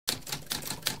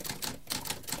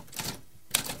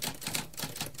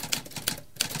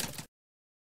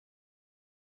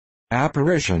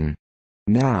Apparition.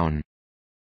 Noun.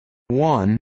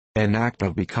 1. An act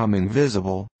of becoming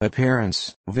visible,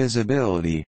 appearance,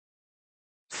 visibility.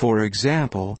 For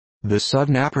example, the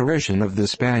sudden apparition of the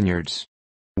Spaniards.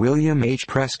 William H.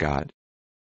 Prescott.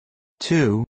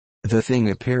 2. The thing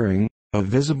appearing, a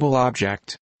visible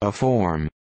object, a form.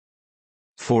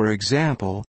 For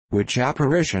example, which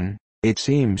apparition, it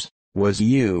seems, was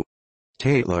you?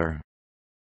 Tatler.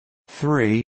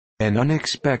 3. An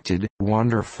unexpected,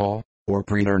 wonderful, or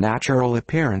preternatural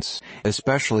appearance,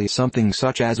 especially something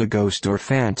such as a ghost or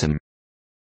phantom.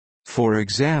 For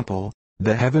example,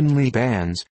 the heavenly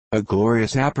bands, a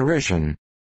glorious apparition.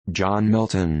 John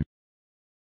Milton.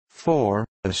 4.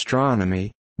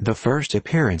 Astronomy, the first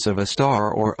appearance of a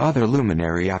star or other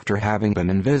luminary after having been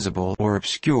invisible or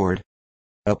obscured.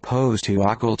 Opposed to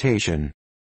occultation.